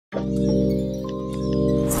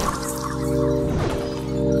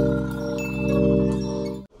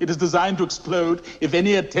It is designed to explode if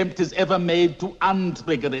any attempt is ever made to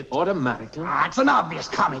untrigger it. Automatically? It's an obvious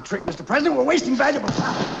commie trick, Mr. President. We're wasting valuable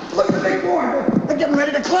time. Look at the big boy. They're getting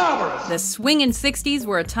ready to clobber us. The swingin' 60s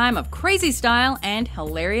were a time of crazy style and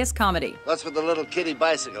hilarious comedy. What's with the little kiddie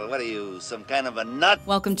bicycle? What are you, some kind of a nut?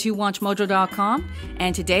 Welcome to WatchMojo.com,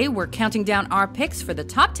 and today we're counting down our picks for the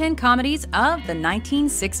top 10 comedies of the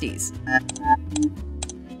 1960s.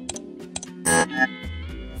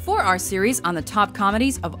 For our series on the top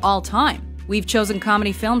comedies of all time, we've chosen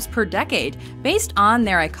comedy films per decade based on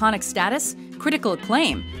their iconic status, critical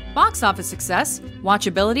acclaim, box office success,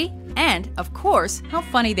 watchability, and, of course, how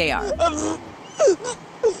funny they are.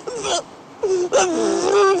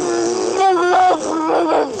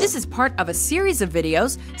 This is part of a series of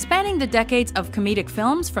videos spanning the decades of comedic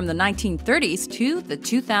films from the 1930s to the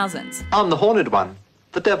 2000s. I'm the haunted one,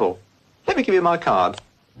 the devil. Let me give you my card.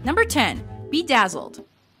 Number 10, Bedazzled.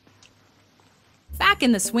 Back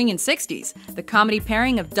in the swingin' 60s, the comedy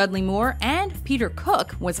pairing of Dudley Moore and Peter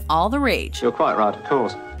Cook was all the rage. You're quite right, of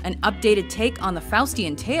course. An updated take on the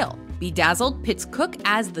Faustian tale, Bedazzled pits Cook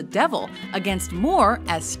as the devil against Moore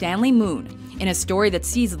as Stanley Moon, in a story that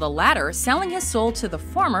sees the latter selling his soul to the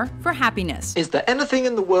former for happiness. Is there anything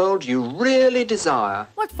in the world you really desire?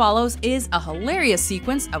 What follows is a hilarious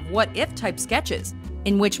sequence of what-if type sketches,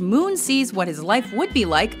 in which Moon sees what his life would be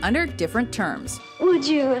like under different terms. Would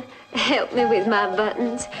you help me with my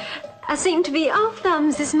buttons? I seem to be off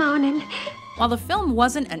thumbs this morning. While the film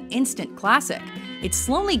wasn't an instant classic, it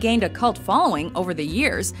slowly gained a cult following over the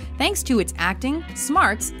years thanks to its acting,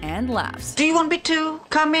 smarts, and laughs. Do you want me to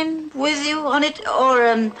come in with you on it?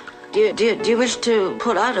 Or do you wish to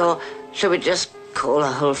pull out? Or shall we just call the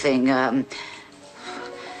whole thing,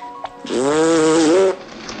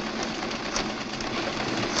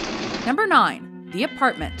 Number 9, The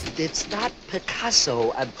Apartment. It's not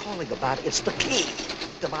Picasso I'm calling about. It's the key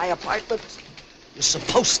to my apartment. You're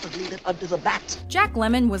supposed to leave it under the mat. Jack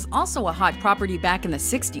Lemmon was also a hot property back in the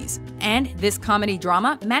 60s, and this comedy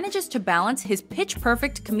drama manages to balance his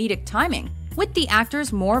pitch-perfect comedic timing with the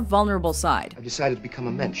actor's more vulnerable side. I've decided to become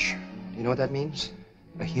a mensch. You know what that means?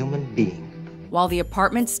 A human being. While The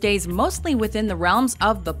Apartment stays mostly within the realms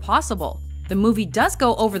of the possible, the movie does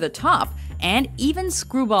go over the top and even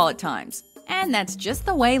screwball at times. And that's just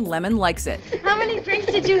the way Lemmon likes it. How many drinks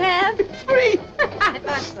did you have? 3. I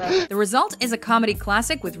thought so. The result is a comedy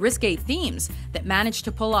classic with risque themes that managed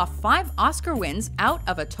to pull off 5 Oscar wins out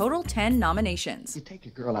of a total 10 nominations. You take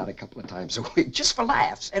your girl out a couple of times a week just for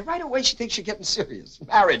laughs, and right away she thinks you're getting serious,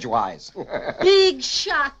 marriage-wise. Big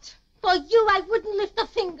shot. For you, I wouldn't lift a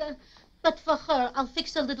finger. But for her, I'll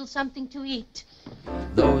fix a little something to eat.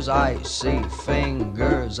 Those icy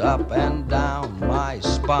fingers up and down my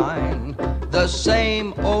spine. The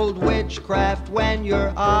same old witchcraft when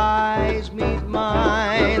your eyes meet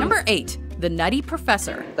mine. Number 8, The Nutty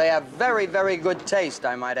Professor. They have very, very good taste,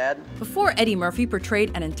 I might add. Before Eddie Murphy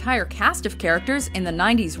portrayed an entire cast of characters in the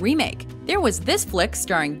 90s remake, there was this flick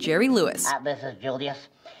starring Jerry Lewis. This is Julius.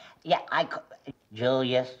 Yeah,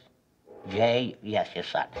 Julius. Yes, your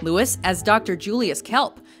son. Lewis, as Dr. Julius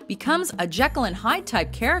Kelp, becomes a Jekyll and Hyde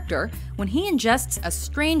type character when he ingests a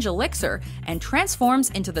strange elixir and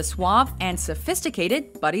transforms into the suave and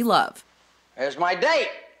sophisticated Buddy Love. Here's my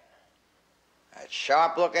date. That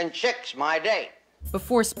sharp-looking chick's my date.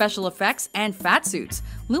 Before special effects and fat suits,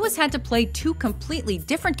 Lewis had to play 2 completely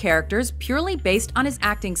different characters purely based on his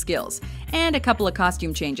acting skills, and a couple of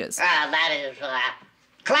costume changes. That is,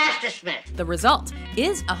 class dismissed. The result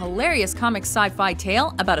is a hilarious comic sci-fi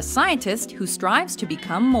tale about a scientist who strives to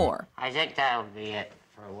become more. I think that'll be it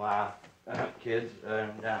for a while. Kids,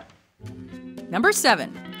 Number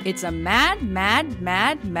 7, It's a Mad, Mad,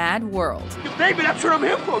 Mad, Mad World. Baby, that's what I'm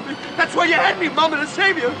here for. That's why you had me, Mama, to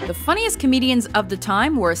save you. The funniest comedians of the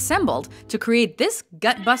time were assembled to create this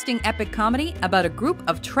gut-busting epic comedy about a group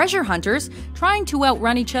of treasure hunters trying to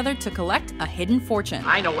outrun each other to collect a hidden fortune.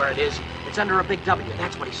 I know where it is. It's under a big W.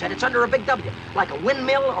 That's what he said. It's under a big W. Like a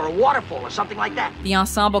windmill or a waterfall or something like that. The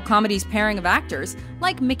ensemble comedy's pairing of actors,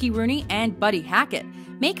 like Mickey Rooney and Buddy Hackett,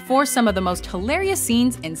 make for some of the most hilarious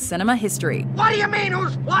scenes in cinema history. What do you mean,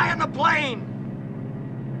 who's flying the plane?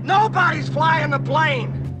 Nobody's flying the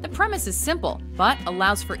plane. The premise is simple, but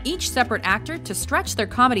allows for each separate actor to stretch their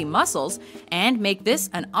comedy muscles and make this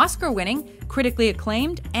an Oscar-winning, critically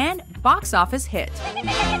acclaimed, and box office hit.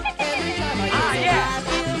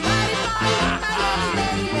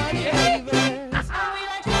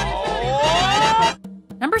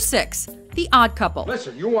 Number 6, The Odd Couple.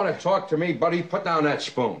 Listen, you want to talk to me, buddy? Put down that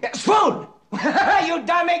spoon. Spoon! You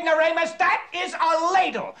dumb ignoramus, that is a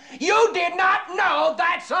ladle. You did not know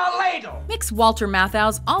that's a ladle. Mick's Walter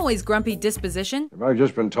Matthau's always grumpy disposition. If I've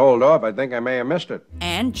just been told off, I think I may have missed it.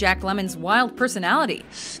 And Jack Lemmon's wild personality.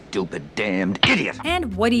 Stupid damned idiot.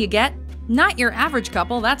 And what do you get? Not your average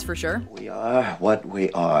couple, that's for sure. We are what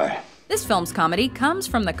we are. This film's comedy comes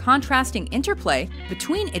from the contrasting interplay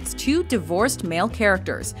between its two divorced male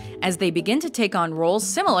characters as they begin to take on roles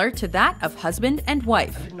similar to that of husband and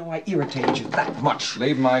wife. I didn't know I irritated you that much.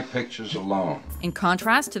 Leave my pictures alone. In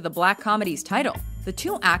contrast to the black comedy's title, the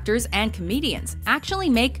two actors and comedians actually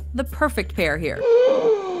make the perfect pair here.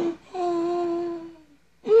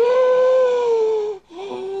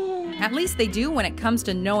 At least they do when it comes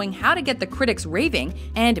to knowing how to get the critics raving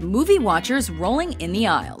and movie watchers rolling in the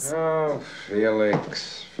aisles. Oh,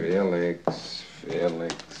 Felix.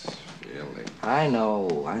 I know.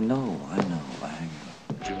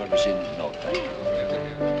 You've never seen no.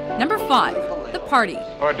 Number 5, The Party.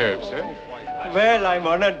 Hors d'oeuvres, sir. Well, I'm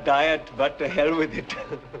on a diet, but to hell with it.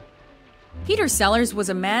 Peter Sellers was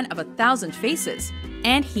a man of 1,000 faces,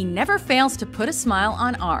 and he never fails to put a smile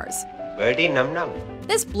on ours. Birdie num num.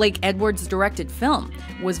 This Blake Edwards directed film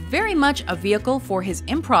was very much a vehicle for his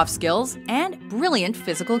improv skills and brilliant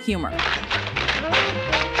physical humor.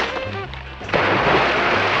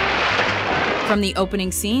 From the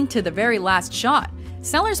opening scene to the very last shot,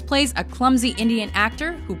 Sellers plays a clumsy Indian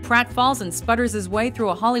actor who pratfalls and sputters his way through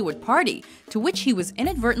a Hollywood party to which he was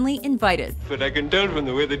inadvertently invited. But I can tell from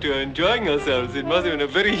the way that you are enjoying yourselves, it must have been a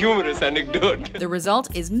very humorous anecdote. The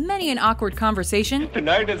result is many an awkward conversation.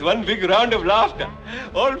 Tonight is one big round of laughter.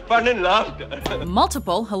 All fun and laughter.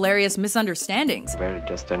 Multiple hilarious misunderstandings. Well,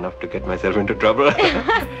 just enough to get myself into trouble.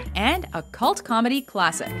 And a cult comedy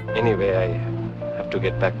classic. Anyway, I have to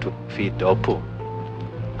get back to feed Oppu.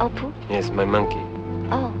 Oppu? Yes, my monkey.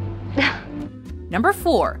 Oh. Number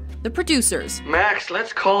 4, The Producers. Max,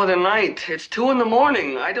 let's call it a night. It's 2 in the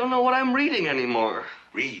morning. I don't know what I'm reading anymore.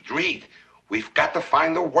 Read. We've got to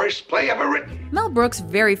find the worst play ever written. Mel Brooks'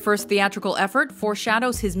 very first theatrical effort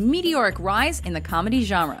foreshadows his meteoric rise in the comedy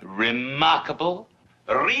genre. Remarkable.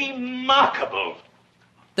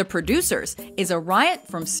 The Producers is a riot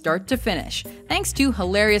from start to finish, thanks to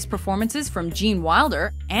hilarious performances from Gene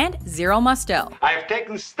Wilder and Zero Mostel. I have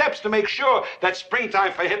taken steps to make sure that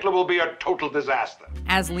Springtime for Hitler will be a total disaster.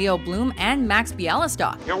 As Leo Bloom and Max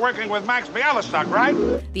Bialystock. You're working with Max Bialystock, right?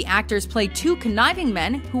 The actors play two conniving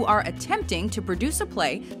men who are attempting to produce a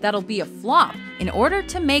play that'll be a flop in order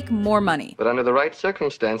to make more money. But under the right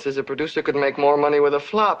circumstances, a producer could make more money with a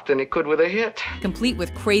flop than he could with a hit. Complete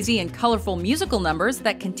with crazy and colorful musical numbers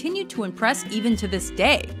that continue to impress even to this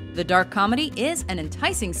day. The dark comedy is an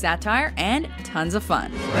enticing satire and tons of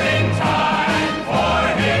fun. Springtime for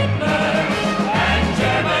Hitler and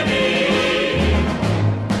Germany.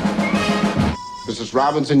 Mrs.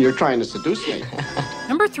 Robinson, you're trying to seduce me.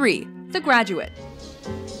 Number 3, The Graduate.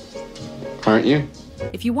 Aren't you?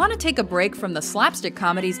 If you want to take a break from the slapstick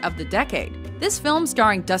comedies of the decade, this film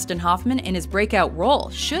starring Dustin Hoffman in his breakout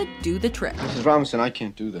role should do the trick. Mrs. Robinson, I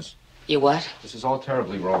can't do this. You what? This is all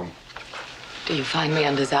terribly wrong. Do you find me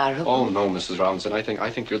undesirable? Oh, no, Mrs. Robinson. I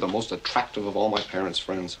think you're the most attractive of all my parents'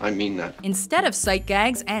 friends. I mean that. Instead of sight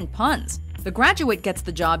gags and puns, The Graduate gets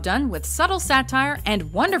the job done with subtle satire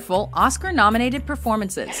and wonderful Oscar-nominated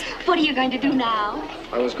performances. What are you going to do now?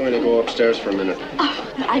 I was going to go upstairs for a minute.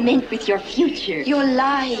 Oh, I meant with your future, your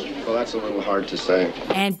life. Well, that's a little hard to say.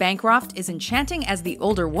 Anne Bancroft is enchanting as the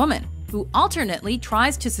older woman, who alternately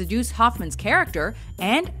tries to seduce Hoffman's character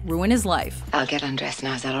and ruin his life. I'll get undressed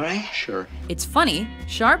now, is that all right? Sure. It's funny,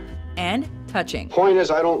 sharp, and touching. Point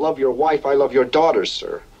is, I don't love your wife, I love your daughters,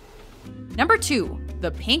 sir. Number 2,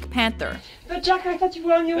 The Pink Panther. But Jack, I thought you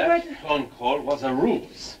were on your way. That phone call was a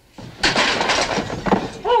ruse.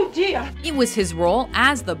 Oh, dear. It was his role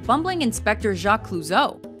as the bumbling Inspector Jacques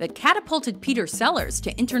Clouseau that catapulted Peter Sellers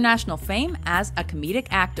to international fame as a comedic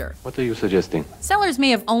actor. What are you suggesting? Sellers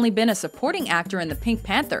may have only been a supporting actor in The Pink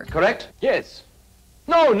Panther. Correct? Yes.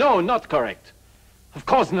 No, not correct. Of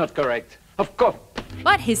course not correct. Of course.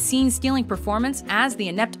 But his scene-stealing performance as the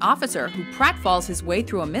inept officer who pratfalls his way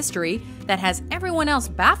through a mystery that has everyone else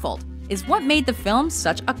baffled is what made the film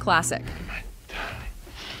such a classic.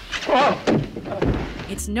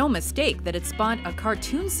 It's no mistake that it spawned a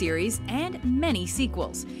cartoon series and many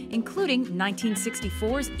sequels, including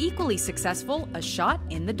 1964's equally successful A Shot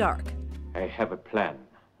in the Dark. I have a plan.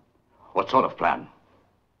 What sort of plan?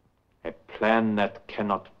 A plan that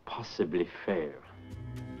cannot possibly fail.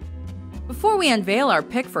 Before we unveil our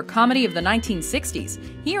pick for comedy of the 1960s,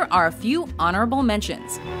 here are a few honorable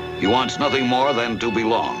mentions. He wants nothing more than to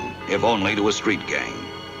belong, if only to a street gang.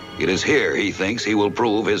 It is here he thinks he will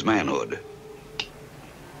prove his manhood.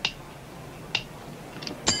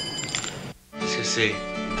 c'est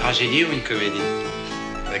une tragédie ou une comédie?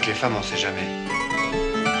 Avec les femmes, on sait jamais.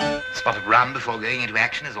 A spot of rum before going into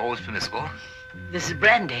action is always permissible. This is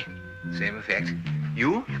brandy. Same effect.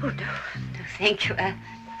 You? Oh, no, thank you.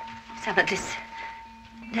 Some of this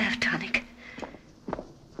nerve tonic.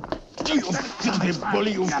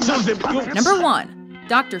 Number 1,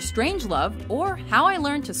 Dr. Strangelove, or How I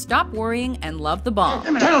Learned to Stop Worrying and Love the Bomb.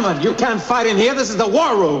 Gentlemen, you can't fight in here. This is the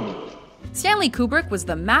war room. Stanley Kubrick was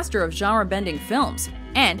the master of genre-bending films,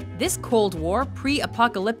 and this Cold War,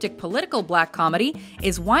 pre-apocalyptic political black comedy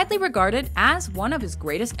is widely regarded as one of his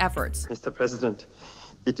greatest efforts. Mr. President,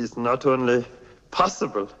 it is not only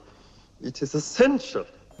possible, it is essential.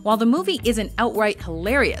 While the movie isn't outright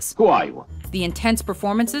hilarious, Who are you? the intense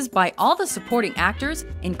performances by all the supporting actors,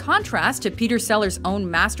 in contrast to Peter Sellers' own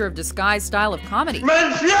master of disguise style of comedy,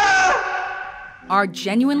 are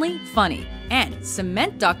genuinely funny and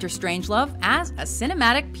cement Dr. Strangelove as a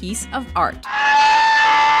cinematic piece of art.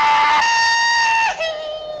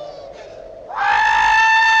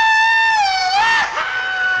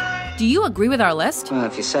 Do you agree with our list? Well,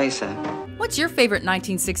 if you say so. What's your favorite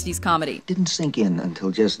 1960s comedy? Didn't sink in until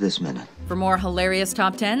just this minute. For more hilarious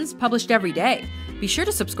top 10s published every day, be sure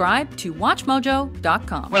to subscribe to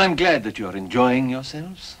WatchMojo.com. Well, I'm glad that you're enjoying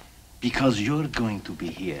yourselves, because you're going to be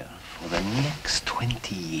here for the next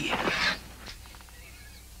 20 years.